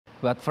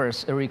But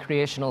first, a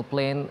recreational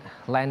plane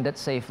landed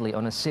safely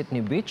on a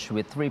Sydney beach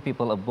with 3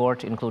 people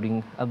aboard,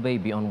 including a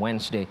baby, on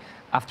Wednesday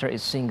after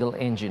its single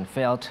engine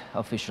failed,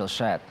 officials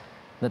said.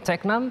 The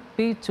Tecnam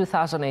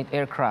P-2008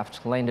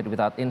 aircraft landed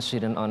without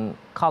incident on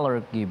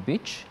Kalergi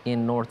Beach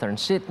in northern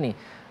Sydney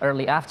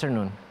early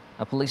afternoon,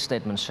 a police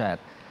statement said.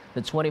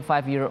 The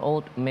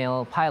 25-year-old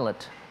male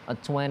pilot, a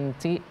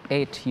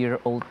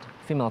 28-year-old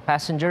female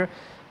passenger,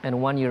 and a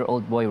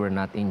 1-year-old boy were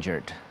not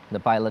injured. The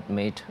pilot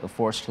made a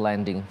forced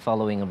landing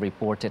following a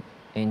reported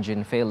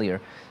engine failure,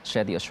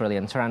 said the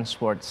Australian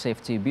Transport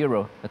Safety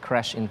Bureau, a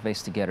crash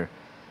investigator.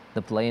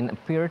 The plane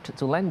appeared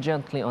to land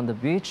gently on the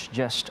beach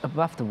just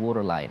above the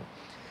waterline.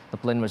 The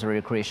plane was a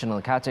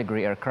recreational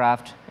category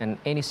aircraft, and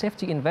any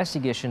safety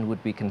investigation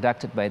would be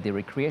conducted by the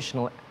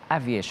Recreational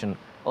Aviation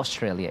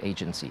Australia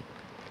Agency.